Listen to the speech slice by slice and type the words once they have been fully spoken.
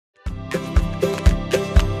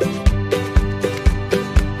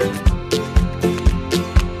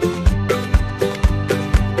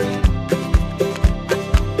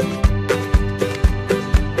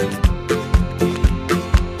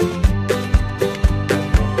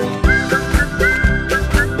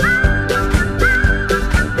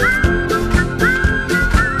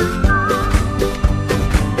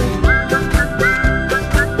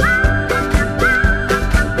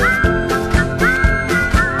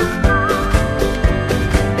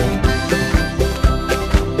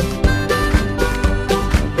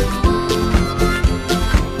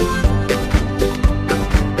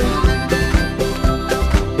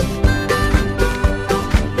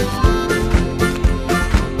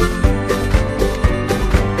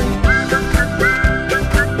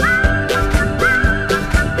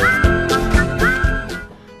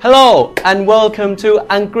Hello and welcome to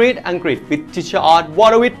อังกฤษ with Teacher Odd ว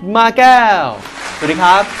รวิทย์มาแก้วสวัสดีค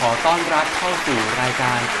รับขอต้อนรับเข้าสู่รายก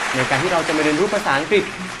ารในการที่เราจะมาเรียนรู้ภาษาอังกฤษ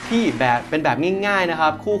ที่เป็นแบบง่ายๆนะครั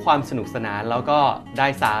บคู่ความสนุกสนานแล้วก็ได้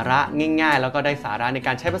สาระง่ายๆแล้วก็ได้สาระในก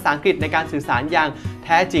ารใช้ภาษาอังกฤษในการสื่อสารอย่างแ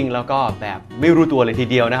ท้จริงแล้วก็แบบไม่รู้ตัวเลยที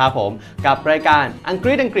เดียวนะครับผมกับรายการอังก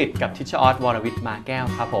ฤษกับ Teacher Odd วรวิทย์มาแก้ว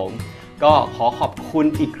ครับผมก็ขอขอบคุณ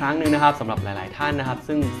อีกครั้งหนึ่งนะครับสำหรับหลายๆท่านนะครับ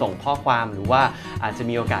ซึ่งส่งข้อความหรือว่าอาจจะ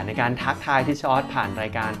มีโอกาสในการทักทายTeacher Oddผ่านรา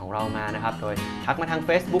ยการของเรามานะครับโดยทักมาทาง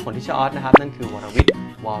Facebook ของTeacher Oddนะครับนั่นคือวรวิทย์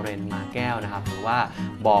วอร์เรนมาแก้วนะครับหรือว่า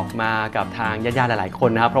บอกมากับทางญาติๆหลายๆคน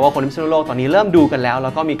นะครับเพราะว่าคนที่พิษณุโลกตอนนี้เริ่มดูกันแล้ว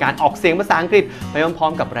ก็มีการออกเสียงภาษาอังกฤษไปพร้อ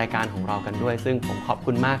มๆกับรายการของเรากันด้วยซึ่งผมขอบ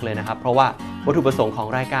คุณมากเลยนะครับเพราะว่าวัตถุประสงค์ของ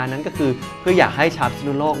รายการนั้นก็คือเพื่ออยากให้ชาวพิษ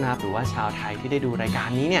ณุโลกนะครับหรือว่าชาวไทยที่ได้ดูรายการ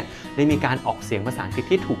นี้เนี่ยได้มีการออกเสียงภาษาอังกฤษ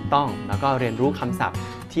ที่ถูกต้องแล้วก็เรียนรู้คำศัพท์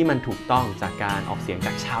ที่มันถูกต้องจากการออกเสียงจ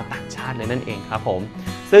ากชาวต่างชาติเลยนั่นเองครับผม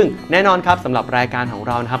ซึ่งแน่นอนครับสำหรับรายการของ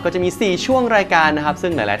เรานะครับก็จะมี4ช่วงรายการนะครับซึ่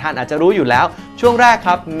งหลายๆท่านอาจจะรู้อยู่แล้วช่วงแรกค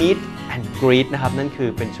รับ Meet and Greet นะครับนั่นคือ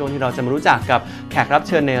เป็นช่วงที่เราจะมารู้จักกับแขกรับเ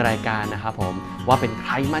ชิญในรายการนะครับผมว่าเป็นใค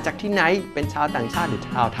รมาจากที่ไหนเป็นชาวต่างชาติหรือ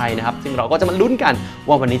ชาวไทยนะครับซึ่งเราก็จะมาลุ้นกัน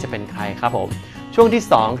ว่าวันนี้จะเป็นใครครับผมช่วงที่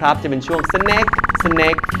2ครับจะเป็นช่วง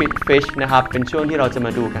Snake Fit Fish นะครับเป็นช่วงที่เราจะม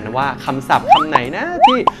าดูกันว่าคำศัพท์คำไหนนะ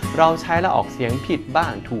ที่เราใช้แล้วออกเสียงผิดบ้า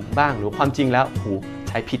งถูกบ้างหรือความจริงแล้ว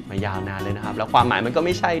ใช้ผิดมายาวนานเลยนะครับแล้วความหมายมันก็ไ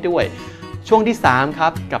ม่ใช่ด้วยช่วงที่3ครั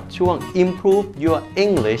บกับช่วง Improve Your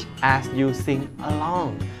English as you sing along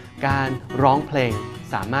การร้องเพลง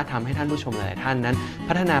สามารถทำให้ท่านผู้ชมหลายๆท่านนั้น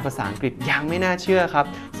พัฒนาภาษาอังกฤษอย่างไม่น่าเชื่อครับ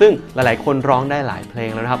ซึ่งหลายๆคนร้องได้หลายเพลง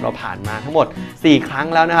แล้วนะครับเราผ่านมาทั้งหมด4ครั้ง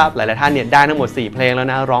แล้วนะครับหลายๆท่านเนี่ยได้ทั้งหมด4เพลงแล้ว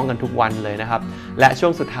นะร้องกันทุกวันเลยนะครับและช่ว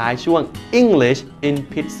งสุดท้ายช่วง English in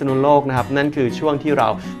พิษณุโลกนะครับนั่นคือช่วงที่เรา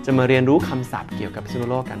จะมาเรียนรู้คำศัพท์เกี่ยวกับพิษณุ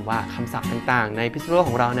โลกกันว่าคำศัพท์ต่างๆในพิษณุโลก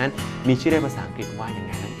ของเรานั้นมีชื่อในภาษาอังกฤษว่าอย่างไ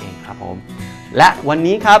รนั่นเองครับผมและวัน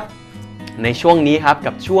นี้ครับในช่วงนี้ครับ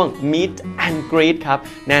กับช่วง Meet and Greet ครับ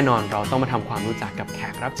แน่นอนเราต้องมาทำความรู้จักกับแข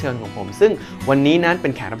กรับเชิญของผมซึ่งวันนี้นั้นเป็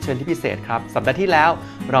นแขกรับเชิญที่พิเศษครับสัปดาห์ที่แล้ว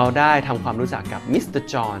เราได้ทำความรู้จักกับมิสเตอร์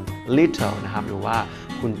จอห์นลิตเทิลนะครับหรือว่า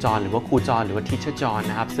คุณจอห์นหรือว่าครูจอห์นหรือว่า Teacher John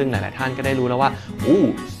นะครับซึ่งหลายๆท่านก็ได้รู้แล้วว่า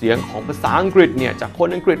เสียงของภาษาอังกฤษเนี่ยจากคน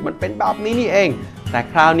อังกฤษมันเป็นแบบนี้นี่เองแต่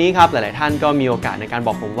คราวนี้ครับหลายๆท่านก็มีโอกาสในการบ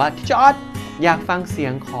อกผมว่า Teacher Odd อยากฟังเสีย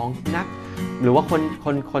งของนักหรือว่า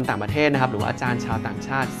คนต่างประเทศนะครับหรือว่าอาจารย์ชาวต่างช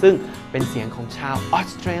าติซึ่งเป็นเสียงของชาวออ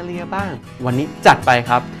สเตรเลียบ้างวันนี้จัดไป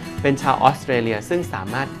ครับเป็นชาวออสเตรเลียซึ่งสา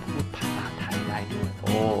มารถพูดภาษาไทยได้ด้วย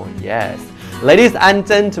yes Ladies and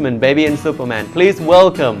gentlemen baby and superman please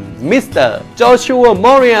welcome Mr. Joshua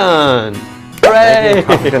Morian Hooray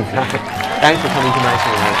Thanks for coming to my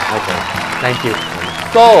show Okay Thank you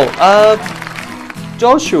So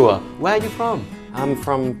Joshua where are you from I'm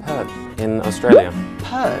from Perth in Australia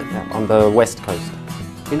Perth yeah, on the west coast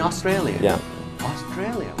in Australia yeah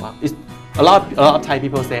Australia wow a lot of Thai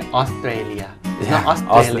people say Australia it's not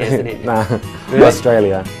Australia isn't it nah really?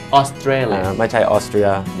 Australia ไม่ใช่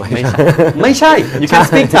Austria ไม่ใช่ you can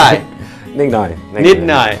speak Thai นิดห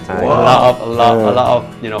น่อย a lot of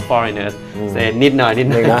foreigners say นิดหน่อย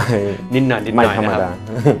ไม่ธรรมดา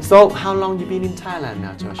so how long you been in Thailand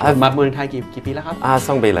now Joshua มาเมืองไทยกี่ปีแล้วครับ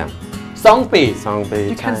2 ปีแล้ว2 ปี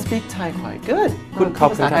you can speak Thai quite good คุณพูด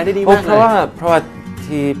ภาษาไทยได้ดีมากเลยเพราะว่า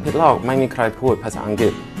ที่พิษณุโลกไม่มีใครพูดภาษาอังกฤ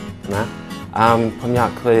ษนะผมอยา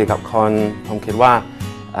กคุยกับคนผมคิดว่า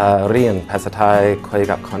เรียนภาษาไทยคุย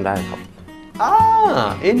กับคนได้ครับ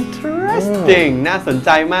interesting น่าสนใจ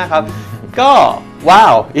มากครับก็ว้า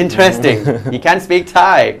ว interesting you can speak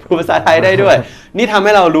Thai พูดภาษาไทยได้ด้วยนี่ทำใ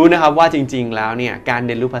ห้เรารู้นะครับว่าจริงๆแล้วเนี่ยการเ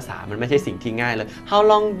รียนรู้ภาษามันไม่ใช่สิ่งที่ง่ายเลย How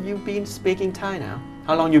long you been speaking Thai now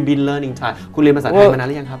How long you been learning Thai คุณเรียนภาษาไทยมานานห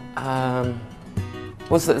รือยังครับ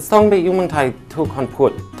2 ปีอยู่เมืองไทยทุกคนพู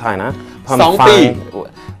ดไทยนะ2 ปี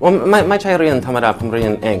ไม่ใช่เรียนธรรมดาผมเรีย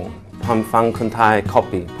นเองผมฟังคนไทย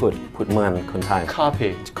copy พูดเหมือนคนไทย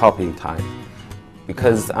copy Thai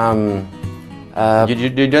because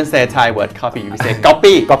you don't say Thai word copy you say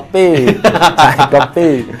copy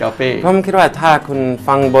ผมคิดว่าถ้าคุณ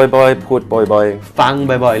ฟังบ่อยๆพูดบ่อยๆฟัง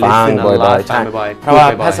บ่อยๆ listen a lot ฟังบ่อยๆเพราะว่า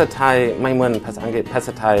ภาษาไทยไม่เหมือนภาษาอังกฤษภาษ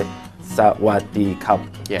าไทยสวัสดีครับ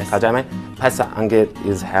เข้าใจไหมภาษาอังกฤษ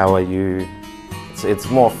is how are you it's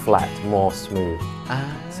more flat more smooth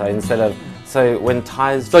so instead of so when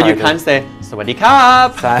Thais so you can't say สวัสดีครับ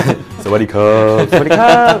สวัสดีครั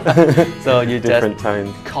บ so you just tone.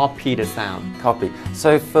 copy the sound so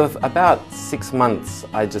for about 6 months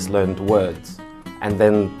I just learned words and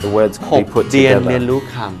then the words could be put together เรียนรู้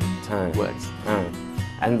คำ words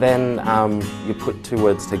and then you put 2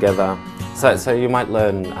 words together so you might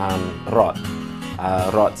learn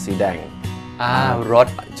รอดสีแดง รถ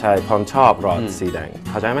ใช่ผมชอบรถสีแดง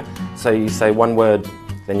เข้าใจไหม so you say one word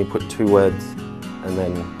then you put two words and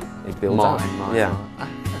then it builds up yeah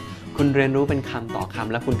คุณเรียนรู้เป็นคำต่อค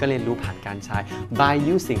ำแล้วคุณก็เรียนรู้ผ่านการใช้ by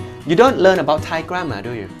using you don't learn about Thai grammar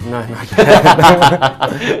do you no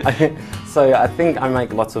so I think I make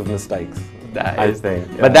lots of mistakes I think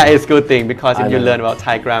but that is good thing because if you learn about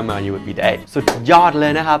Thai grammar you would be there สุดยอดเล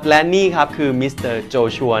ยนะครับและนี่ครับคือมิสเตอร์โจ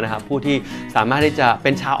ชัวนะครับผู้ที่สามารถที่จะเป็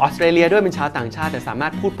นชาวออสเตรเลียด้วยเป็นชาวต่างชาติแต่สามาร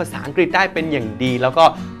ถพูดภาษาอังกฤษได้เป็นอย่างดีแล้วก็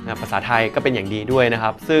ภาษาไทยก็เป็นอย่างดีด้วยนะค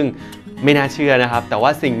รับซึ่งไม่น่าเชื่อนะครับแต่ว่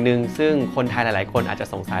าสิ่งหนึ่งซึ่งคนไทยหลายๆคนอาจจะ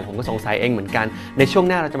สงสัยผมก็สงสัยเองเหมือนกันในช่วง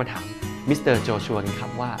หน้าเราจะมาถามมิสเตอร์โจชัวกันครับ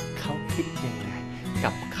ว่าเขาคิดยังไงกั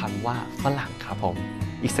บคำว่าฝรั่งครับผม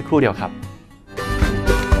อีกสักครู่เดียวครับ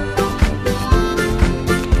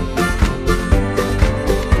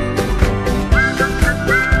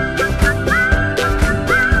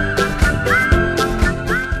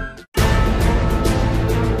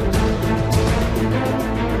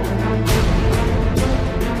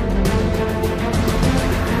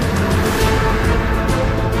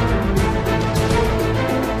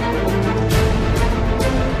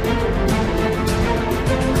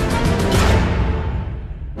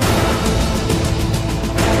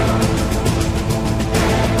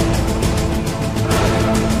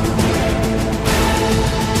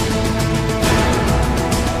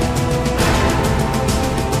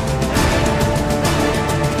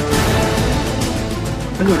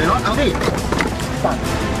มันอยู่ในรถเอาดิสั่ง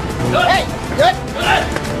เฮ้ยหยุด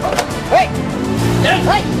เฮ้ยเ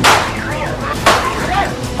ฮ้ย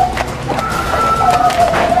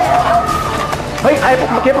เฮ้ยใครเ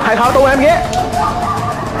มื่อกี้ใครเขาตัวเมื่อกี้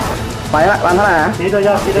ไปละวันเท่าไหร่นะชี้ตัวย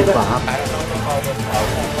อดชี้ตัวยอด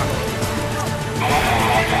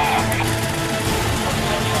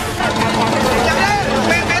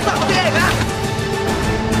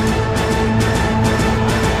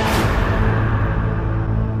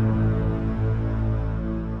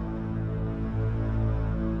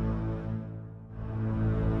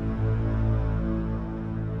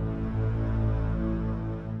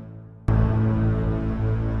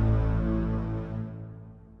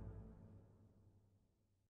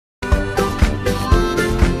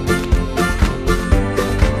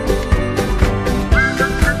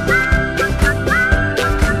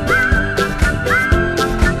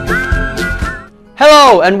Hello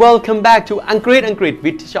and welcome back to อังกฤษ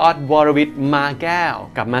with Teacher Ot วรวิทย์มาแก้ว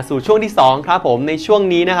กลับมาสู่ช่วงที่2ครับผมในช่วง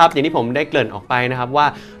นี้นะครับอย่างที่ผมได้เกริ่นออกไปนะครับว่า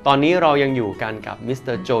ตอนนี้เรายังอยู่กันกับมิสเต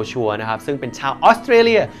อร์โจชัวนะครับซึ่งเป็นชาวออสเตรเ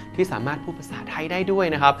ลียที่สามารถพูดภาษาไทยได้ด้วย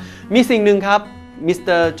นะครับมีสิ่งหนึ่งครับมิสเต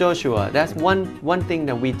อร์โจชัว that's one thing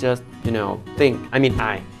that we just think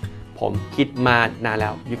ผมคิดมานานแล้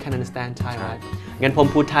ว you can understand Thai right งั้นผม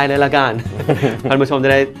พูดไทยเลยละกัน ท่านผู้ชมจะ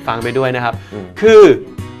ได้ฟังไปด้วยนะครับคือ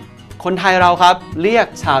คนไทยเราครับเรียก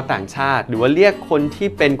ชาวต่างชาติหรือว่าเรียกคนที่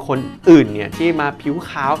เป็นคนอื่นเนี่ยที่มาผิว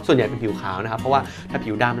ขาวส่วนใหญ่เป็นผิวขาวนะครับเพราะว่าถ้า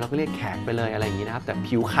ผิวดำเราก็เรียกแขกไปเลยอะไรอย่างนี้นะครับแต่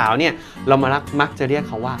ผิวขาวเนี่ยเรามักจะเรียก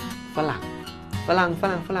เขาว่าฝรั่ง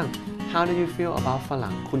How do you feel about ฝ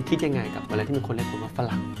รั่งคุณคิดยังไงกับเวลาที่มีคนเรียกคุณว่าฝ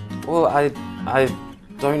รั่ง Well I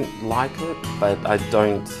don't like it but I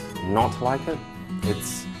don't not like it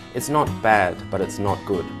it's not bad but it's not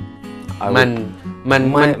good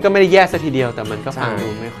มันก็ไม่ได้แย่ซะทีเดียวแต่มันก็ฟังดู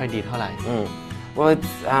ไม่ค่อยดีเท่าไหร่ Well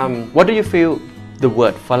it's What do you feel the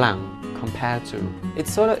word ฝรั่ง compared to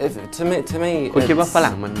It's sort of to me คุณคิดว่าฝ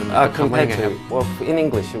รั่งมัน compared to well in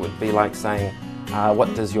English it would be like saying what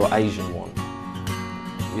does your Asian want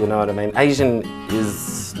You know what I mean Asian is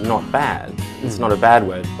not bad It's not a bad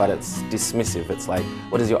word but it's dismissive It's like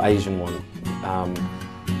what does your Asian want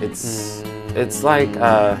It's like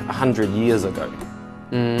 100 years ago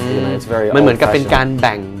มันเหมือนกับเป็นการแ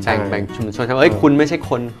บ่งชุมชนครับคุณไม่ใช่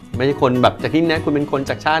คนแบบจากที่นี้คุณเป็นคน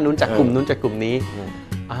จากชาตินู้นจากกลุ่มนู้นจากกลุ่มนี้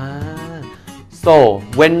So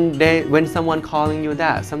when someone calling you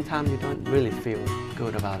that sometimes you don't really feel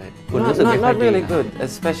good about it คุณรู้สึกไม่ค่อยดี Not really good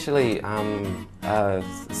especially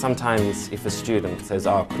sometimes if a student says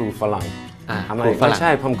ครูฝรั่งไม่ใ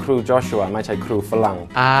ช่ผมครู Joshua ไม่ใช่ครูฝรั่ง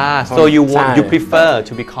So you prefer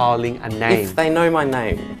to be calling a name If they know my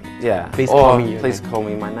name Yeah please call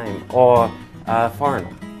me my name or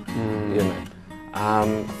foreigner you know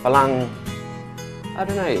ฝรั่งI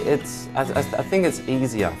don't know I think it's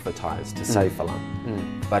easier for Thais to say ฝรั่ง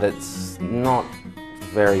but it's not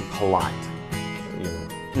very polite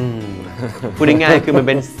พูดง่ายๆคือมันเ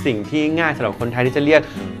ป็นสิ่งที่ง่ายสำหรับคนไทยที่จะเรียก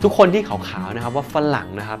ทุกคนที่ขาวๆนะครับว่าฝรั่ง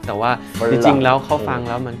นะครับแต่ว่าจริงๆแล้วเขาฟัง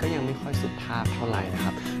แล้วมันก็ยังไม่ค่อยสุภาพเท่าไหร่นะค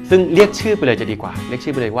รับ ซึ่งเรียกชื่อไปเลยจะดีกว่าเรียก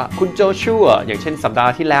ชื่อไปเลยว่าคุณโจชัวอย่างเช่นสัปดา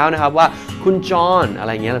ห์ที่แล้วนะครับว่าคุณจอห์นอะไร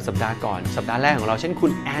เงี้ยสัปดาห์ก่อนสัปดาห์แรกของเราเช่นคุ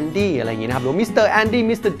ณแอนดี้อะไรอย่างงี้นะครับหรือมิสเตอร์แอนดี้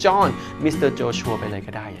มิสเตอร์จอห์นมิสเตอร์โจชัวไปเลย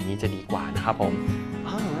ก็ได้อย่างนี้จะดีกว่านะครับผม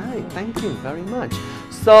Alright thank you very much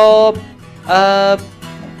so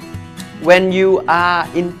when you are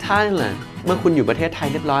in Thailand เมื่อคุณอยู่ประเทศไทย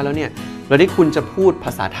เรียบร้อยแล้วเนี่ยแล้วที่คุณจะพูดภ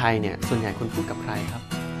าษาไทยเนี่ยส่วนใหญ่คุณพูดกับใครครับ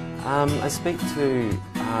I speak to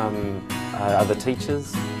other teachers.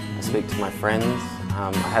 I speak to my friends.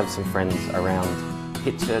 I have some friends around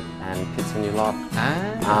Pitchett and Pitsanulok.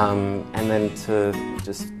 And then to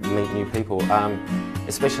just meet new people,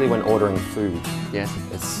 especially when ordering food. Yes.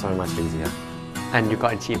 It's so much easier. And you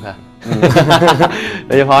got it cheaper. โ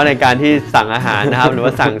ดยเฉพาะในการที่สั่งอาหารนะครับหรือว่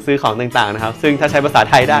าสั่งซื้อของต่างๆนะครับซึ่งถ้าใช้ภาษา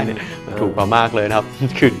ไทยได้เนี่ยมันถูกกว่ามากเลยนะครับ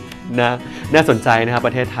คือน่าสนใจนะครับป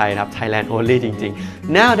ระเทศไทยนะครับ Thailand only จริง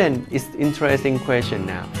ๆ Now then it's interesting question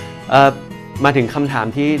now มาถึงคำถาม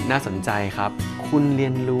ที่น่าสนใจครับคุณเรี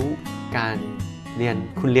ยนรู้การ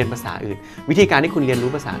คุณเรียนภาษาอื่นวิธีการที่คุณเรียนรู้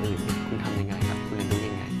ภาษาอื่นคุณทำยังไงครับคุณเรียนรู้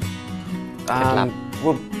ยังไง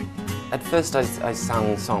Well, at first I sang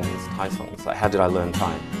songs, Thai songs. Like how did I learn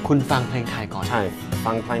Thai? คุณฟังเพลงไทยก่อน ใช่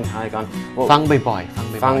ฟังเพลงไทยก่อน ฟังบ่อย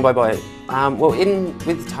ๆฟังบ่อยๆwell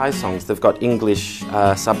with Thai songs they've got English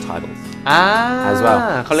subtitles as well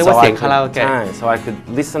เขาเรียกว่าเสียงคาราโอเกะ so I could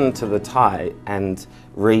listen to the Thai and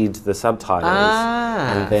read the subtitles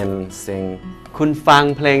and then sing คุณฟัง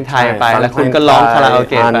เพลงไทยไปแล้วคุณก็ร้องคาราโอ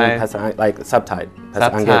เกะไป like subtitle ภาษา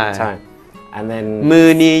อังกฤษใช่ and then มือ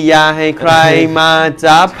นี้อย่าให้ใครมา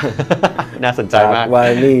จับ น่าสนใจมากวัน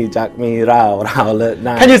นี้จักมีเราเลิศห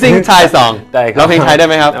น้า Can you sing Thai song ได้ครับ ร้องเพลงไทยได้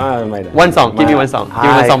ไหมครับไม่ได้ One song give me one song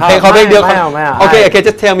give me one song เพลงเขาเพลงเดียวOkay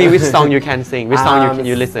just tell me which song you can sing which song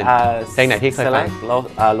you listen เพลงไหนที่เคยฟัง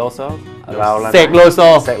โลโซเสกโลโ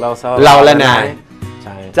ซเราและนาย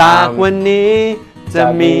จากวันนี้จะ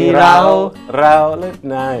มีเราเลิศ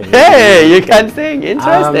นาย Hey you can sing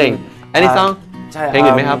interesting any song เพลง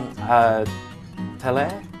อื่นไหมครับทะเล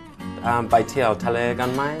ไปเที่ยวทะเลกัน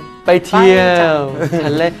ไหมไปเที่ยวท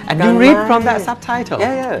ะเล and you read from that subtitle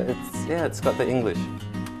yeah it's got the English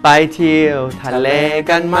ไปเที่ยวทะเล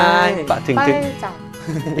กันไหมถึง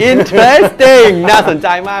interesting น่าสนใจ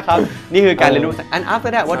มากครับนี่คือการเรียนรู้ and after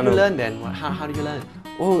that what you learn then how do you learn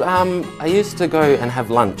well I used to go and have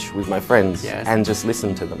lunch with my friends and just listen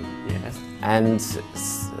to them and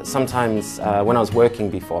sometimes when I was working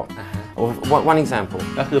before one example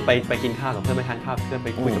ก็คือไปกินข้าวกับเพื่อนไปทานข้าวกับเพื่อนไป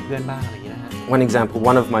คุยกับเพื่อนบ้างอะไรอย่างนี้นะฮะ one example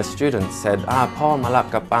one of my students said พ่อมารับ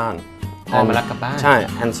กลับบ้านพ่อมารับกลับบ้านใช่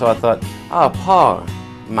and so I thought พ่อ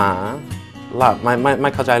มารับไม่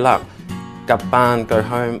เข้าใจรับกลับบ้าน go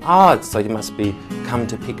home so you must be come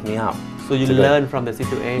to pick me up so you learn from the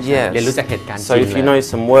situation เรียนรู้จากเหตุการณ์จริง so if you know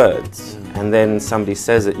some words and then somebody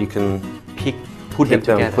says it you can put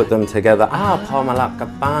them together พ่อมารับกลั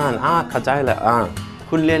บบ้านเข้าใจแล้ว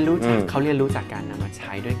คุณเรียนรู้จากเขาเรียนรู้จากการนำมาใ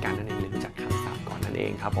ช้ด้วยกันนั่นเองเรียนรู้จากคำศัพท์ก่อนนั่นเอ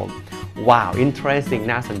งครับผมว้าว interesting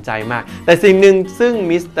น่าสนใจมากแต่สิ่งหนึ่งซึ่ง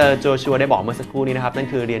มิสเตอร์โจชัวได้บอกเมื่อสักครู่นี้นะครับนั่น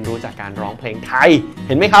คือเรียนรู้จากการร้องเพลงไทยเ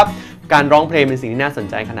ห็นไหมครับการร้องเพลงเป็นสิ่งที่น่าสน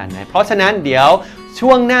ใจขนาดไหนเพราะฉะนั้นเดี๋ยว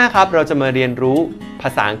ช่วงหน้าครับเราจะมาเรียนรู้ภา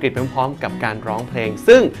ษาอังกฤษพร้อมๆกับการร้องเพลง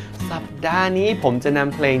ซึ่งสัปดาห์นี้ผมจะน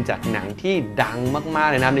ำเพลงจากหนังที่ดังมากๆ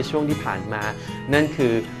เลยนะในช่วงที่ผ่านมานั่นคื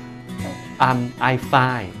อI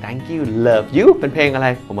fine thank you love you เป็นเพลงอะไร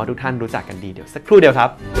ผมว่าทุกท่านรู้จักกันดีเดี๋ยวสักครู่เดียวครับ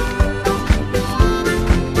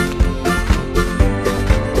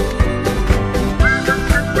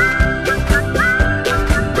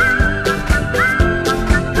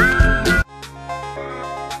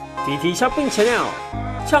TT Shopping Channel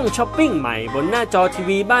ช่องช้อปปิ้งใหม่บนหน้าจอที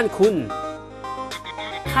วีบ้านคุณ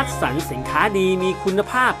คัดสรรสินค้าดีมีคุณ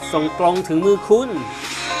ภาพส่งตรงถึงมือคุณ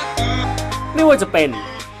ไม่ว่าจะเป็น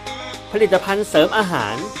ผลิตภัณฑ์เสริมอาหา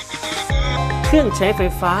รเครื่องใช้ไฟ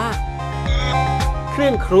ฟ้าเครื่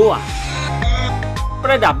องครัวป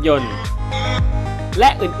ระดับยนต์และ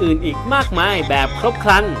อื่นๆอีกมากมายแบบครบค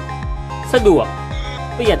รันสะดวก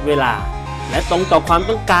ประหยัดเวลาและตรงต่อความ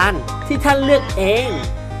ต้องการที่ท่านเลือกเอง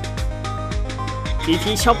TT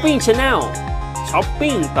Shopping Channel ช้อป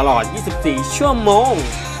ปิ้งตลอด 24 ชั่วโมง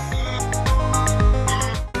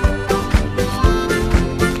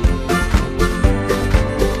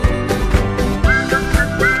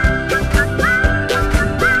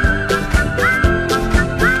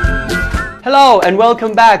Hello and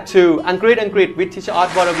welcome back to อังกฤษ with Teacher Ot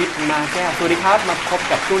วรวิทย์มาแก้วสวัสดีครับมาพบ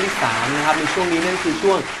กับช่วงที่3นะครับในช่วงนี้นั่นคือ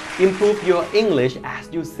ช่วง Improve Your English as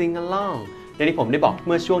you sing along อย่างที่ผมได้บอกเ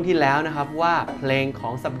มื่อช่วงที่แล้วนะครับว่าเพลงขอ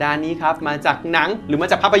งสัปดาห์นี้ครับมาจากหนังหรือมา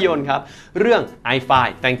จากภาพยนตร์ครับเรื่อง I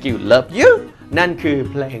Fine Thank You Love You นั่นคือ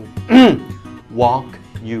เพลง Walk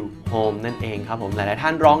you home นั่นเองครับผมหลายๆท่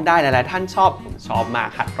านร้องได้หลายๆท่านชอบมาก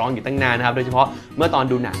หัดร้องอยู่ตั้งนานนะครับโดยเฉพาะเมื่อตอน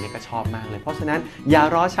ดูหนังเนี่ยก็ชอบมากเลยเพราะฉะนั้นอย่า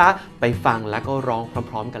รอช้าไปฟังแล้วก็ร้อง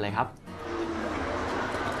พร้อมๆกันเลยครับ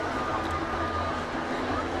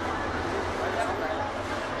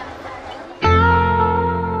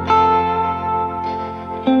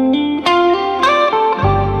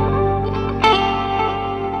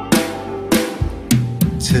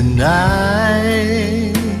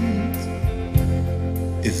Tonight,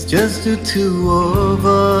 it's just the two of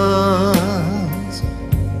us.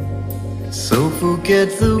 So forget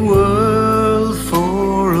the world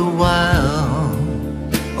for a while.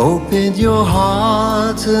 Open your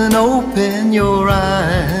heart and open your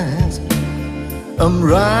eyes. I'm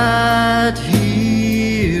right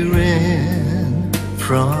here in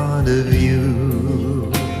front of you.You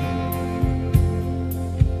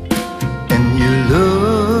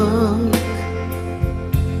look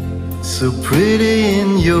so pretty in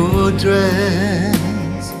your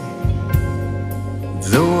dress.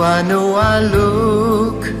 Though I know I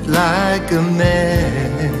look like a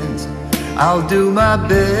mess, I'll do my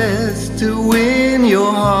best to win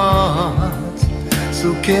your heart. So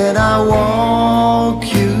can I walk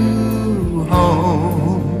you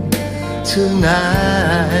home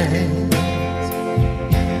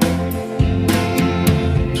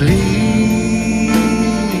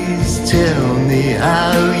tonight?Please.Tell me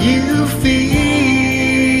how you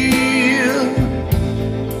feel,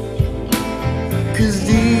 'cause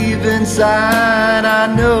deep inside I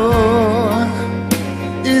know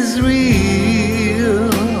is real.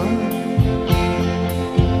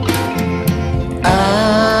 I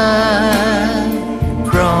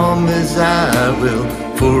promise I will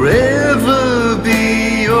forever be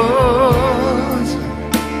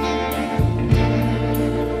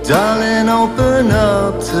yours.Darling, open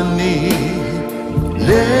up to me.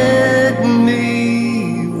 Let me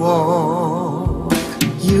walk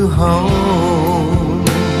you home.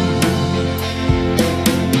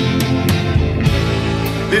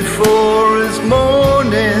 Before it's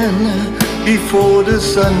morning, before the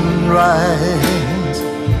sunrise,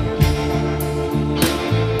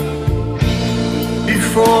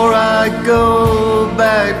 before I go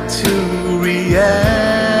back to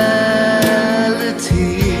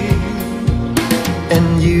reality.And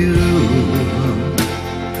you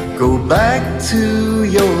go back to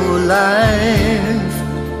your life.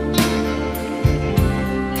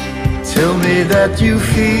 Tell me that you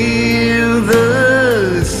feel the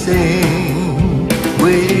same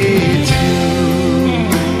way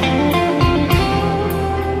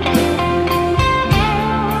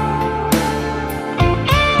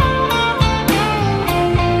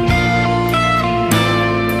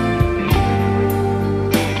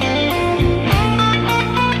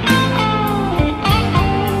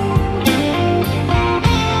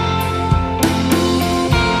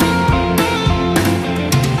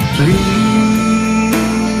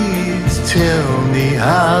too.Please tell me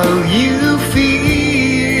how you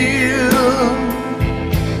feel,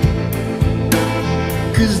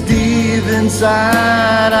 'cause deep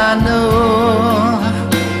inside I know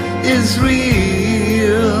is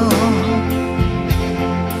real.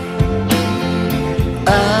 I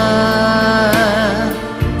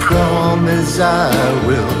promise I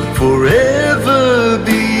will forever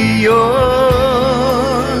be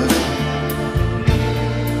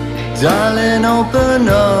yours.Darling, open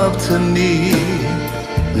up to me.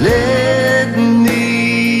 Let me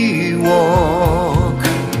walk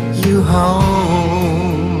you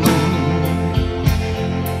home.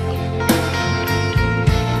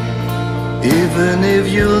 Even if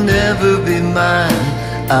you'll never be mine,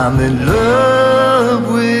 I'm in love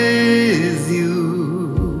with you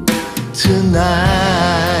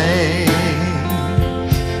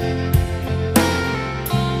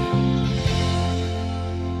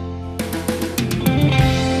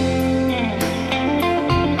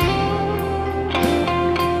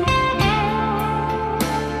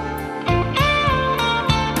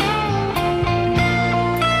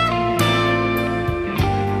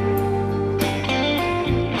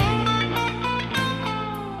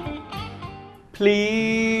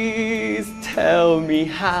tonight.Please tell me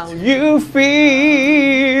how you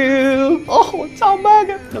feel โอ้โหชอบมาก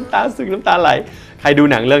ครับน้ำตาซึมน้ำตาไหลใครดู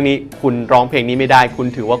หนังเรื่องนี้คุณร้องเพลงนี้ไม่ได้คุณ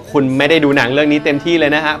ถือว่าคุณไม่ได้ดูหนังเรื่องนี้เต็มที่เล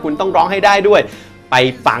ยนะฮะคุณต้องร้องให้ได้ด้วยไป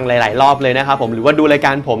ฟังหลายๆรอบเลยนะครับผมหรือว่าดูรายก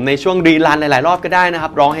ารผมในช่วงรีรันหลายๆรอบก็ได้นะครั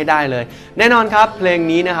บร้องให้ได้เลยแน่นอนครับเพลง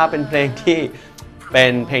นี้นะครับเป็นเพลงที่ เป็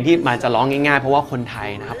นเพลงที่มันจะร้องง่ายๆเพราะว่าคนไทย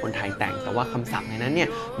นะครับคนไทยแต่งแต่ว่าคำศัพท์ในนั้นเนี่ย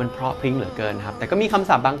มันเพราะพริ้งเหลือเกินครับแต่ก็มีคำ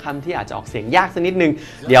ศัพท์บางคำที่อาจจะออกเสียงยากสักนิดนึง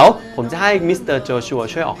เดี๋ยวผมจะให้มิสเตอร์โจชัว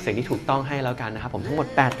ช่วยออกเสียงที่ถูกต้องให้แล้วกันนะครับผมทั้งหมด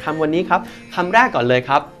8คำวันนี้ครับคำแรกก่อนเลยค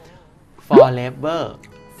รับ forever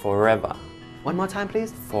forever one more time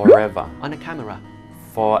please forever on the camera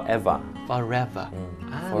forever forever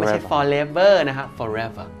ไม่ใช่ forever นะครับ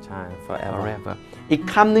forever ใช่ forever อีก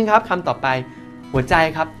คำหนึ่งครับคำต่อไปหัวใจ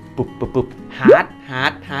ครับปุบปุบปุบ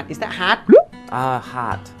heart is that heart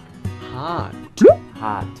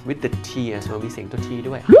heart with the t ส่วนมีเสียงตัว t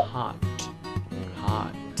ด้วย heart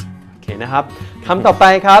โอเคนะครับคำต่อไป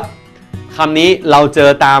ครับคำนี้เราเจอ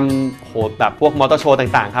ตามแบบพวกมอเตอร์โชว์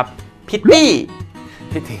ต่างๆครับ pity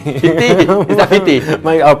is that pity ไ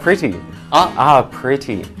ม่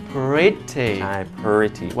pretty pretty ใช่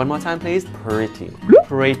pretty one more time please pretty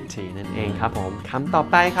นั่นเองครับผมคำต่อ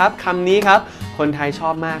ไปครับคำนี้ครับคนไทยชอ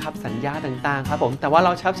บมากครับสัญญาต่างๆครับผมแต่ว่าเร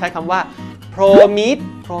าชอบใช้คำว่า promise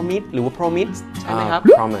หรือว่า promise ใช่ไหมครับ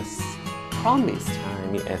promise ใช่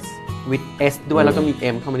มี s with s ด้วยแล้วก็มี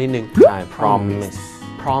m เข้ามานิดนึงใช่ promise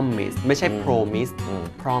ไม่ใช่ promise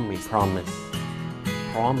promise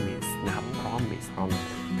นะครับ promise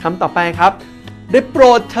คำต่อไปครับได้โปร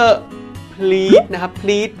ดเถอะ please นะครับ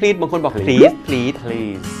please บางคนบอก please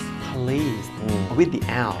with the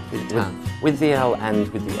l with the l and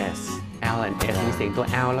with the s l and s มีเสียงตัว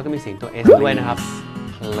l แล้วก็มีเสียงตัว s ด้วยนะครับ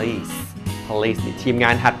please นี่ทีมงา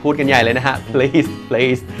นหัดพูดกันใหญ่เลยนะฮะ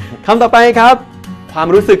please คำต่อไปครับความ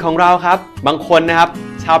รู้สึกของเราครับบางคนนะครับ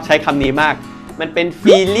ชอบใช้คำนี้มากมันเป็น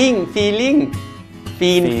feeling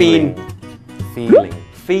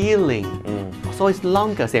so it's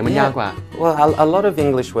longer เสียงมันยาวกว่า well a lot of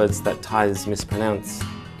English words that Thais mispronounce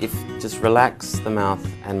if just relax the mouth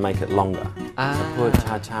and make it longer จะพูด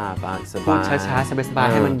ช้าๆบางสบายพูดช้าๆสบาย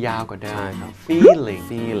ๆให้มันยาวกว่าเดิม ใช่ครับ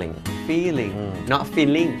feeling not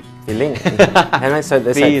feeling เห็นไหม so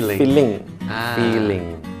they say feeling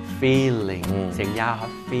เสียงยาวครั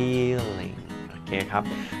บ feeling โอเคครับ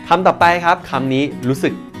คำต่อไปครับคำนี้รู้สึ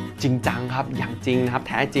กจริงจังครับอย่างจริงนะครับ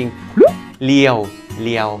แท้จริงเลียว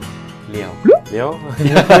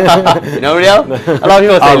เราที่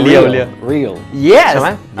เราใส่เลียว real yes ใช่ไห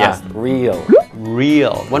ม yes real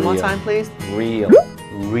one more Real. time please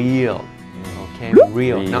real โอเค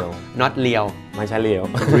real not เลียว ไม่ใช่เลียว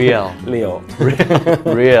real เลียว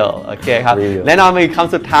real โอเคครับ Real. แน่นอนมีค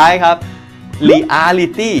ำสุดท้ายครับ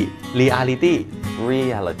reality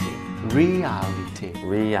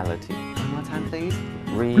one more time please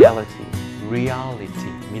reality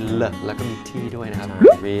มีเลแล้วก็มีที่ด้วยนะครับ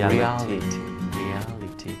reality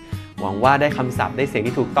หวังว่าได้คำศัพท์ได้เสียง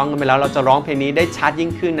ที่ถูกต้องกันไปแล้วเราจะร้องเพลงนี้ได้ชัดยิ่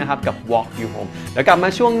งขึ้นนะครับกับ Walk You Home แล้วกลับมา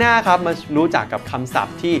ช่วงหน้าครับมารู้จักกับคำศัพ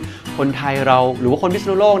ท์ที่คนไทยเราหรือว่าคนพิษ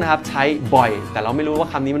ณุโลกนะครับใช้บ่อยแต่เราไม่รู้ว่า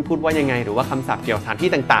คำนี้มันพูดว่ายังไงหรือว่าคำศัพท์เกี่ยวกับสถานที่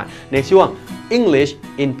ต่างๆในช่วง English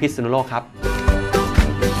in พิษณุโลกครับ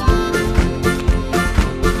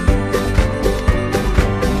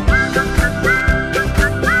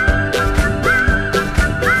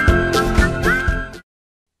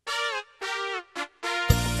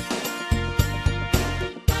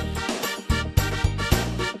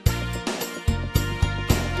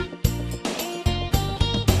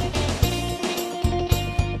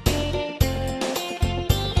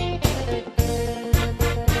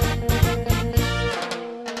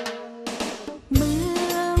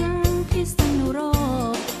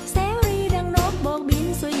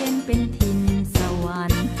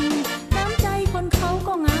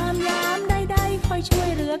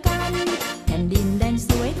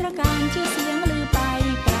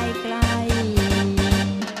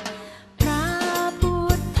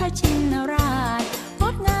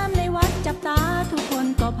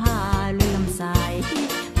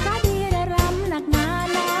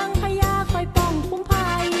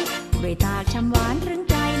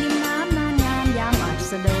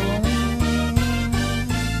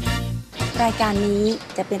รายการนี้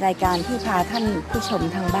จะเป็นรายการที่พาท่านผู้ชม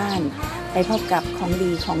ทางบ้านไปพบกับของ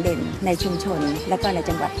ดีของเด่นในชุมชนและก็ใน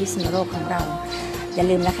จังหวัดพิษณุโลกของเราอย่า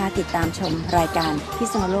ลืมนะคะติดตามชมรายการพิ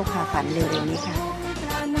ษณุโลกพาฝันเร็วๆนี้ค่ะ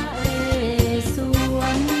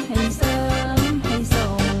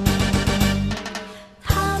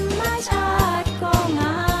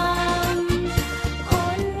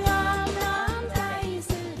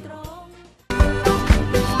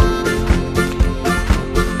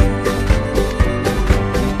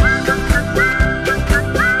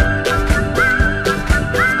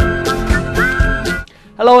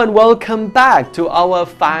Hello and welcome back to our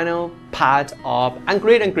final part of อังก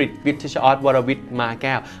ฤษ with Teacher Odd วรวิทย์มาแ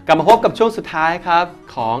ก้วกลับมาพบกับช่วงสุดท้ายครับ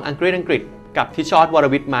ของอังกฤษ กับทิชอตวร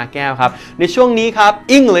วิทย์มาแก้วครับในช่วงนี้ครับ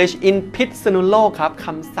English in พิษณุโลกครับค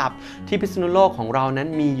ำศัพท์ที่พิษณุโลกของเรานั้น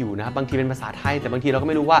มีอยู่นะครับบางทีเป็นภาษาไทยแต่บางทีเราก็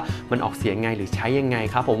ไม่รู้ว่ามันออกเสียงไงหรือใช้ยังไง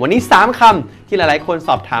ครับผมวันนี้3คำที่หลายๆคนส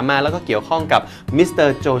อบถามมาแล้วก็เกี่ยวข้องกับมิสเตอ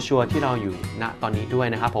ร์โจชัวที่เราอยู่ณตอนนี้ด้วย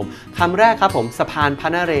นะครับผมคำแรกครับผมสะพานพระ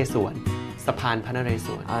นเรศวรสะพานพระนเรศ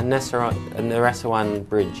วรNaresuan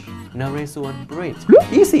Bridge Naresuan Bridge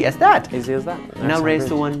easy as that Easy as that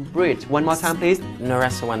Naresuan Bridge one more time please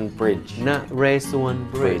Naresuan Bridge Naresuan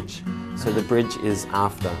Bridge so the bridge is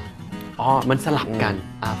after อ๋อมันสลับกัน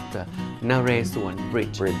after Naresuan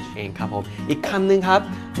Bridge เองครับผมอีกคำหนึ่งครับ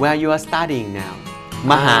where you are studying now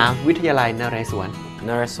มหาวิทยาลัยนเรศวร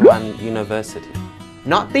Naresuan University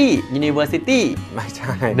not the university ไม่ใ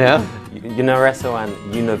ช่ no Naresuan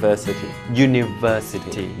University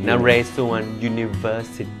University นเรศวร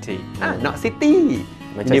University not city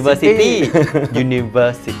ไม่ใช่ University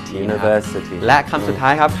University และคำสุดท้า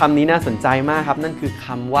ยครับคำนี้น่าสนใจมากครับนั่นคือค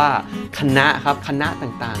ำว่าคณะครับคณะ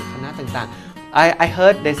ต่างๆคณะต่างๆI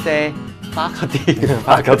heard they say faculty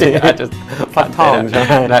I just ฟักทองใช่ไ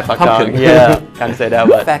หม ได้ฟักทอง yeah can't say that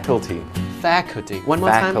word faculty one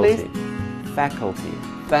more time please faculty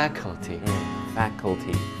faculty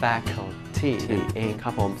เองค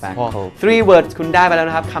รับผม three words คุณได้ไปแล้ว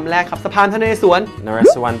นะครับคำแรกครับสะพานพระนเรศวร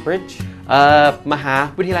Naresuan Bridge มหา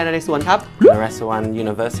วิทยาลัยนเรศวรครับ Naresuan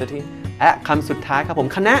University และคำสุดท้ายครับผม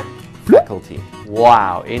คณะ faculty ว้า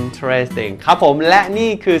ว interesting ครับผมและนี่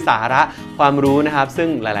คือสาระความรู้นะครับซึ่ง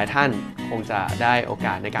หลายๆท่านคงจะได้โอก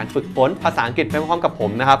าสในการฝึกฝนภาษาอังกฤษไปพร้อมกับผ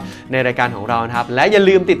มนะครับในรายการของเรานะครับและอย่า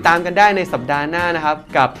ลืมติดตามกันได้ในสัปดาห์หน้านะครับ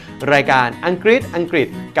กับรายการอังกฤษ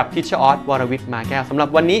กับทิชออสวรวิทย์มาแก้วสำหรับ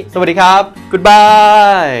วันนี้สวัสดีครับ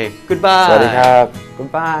goodbye สวัสดีครับ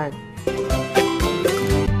goodbye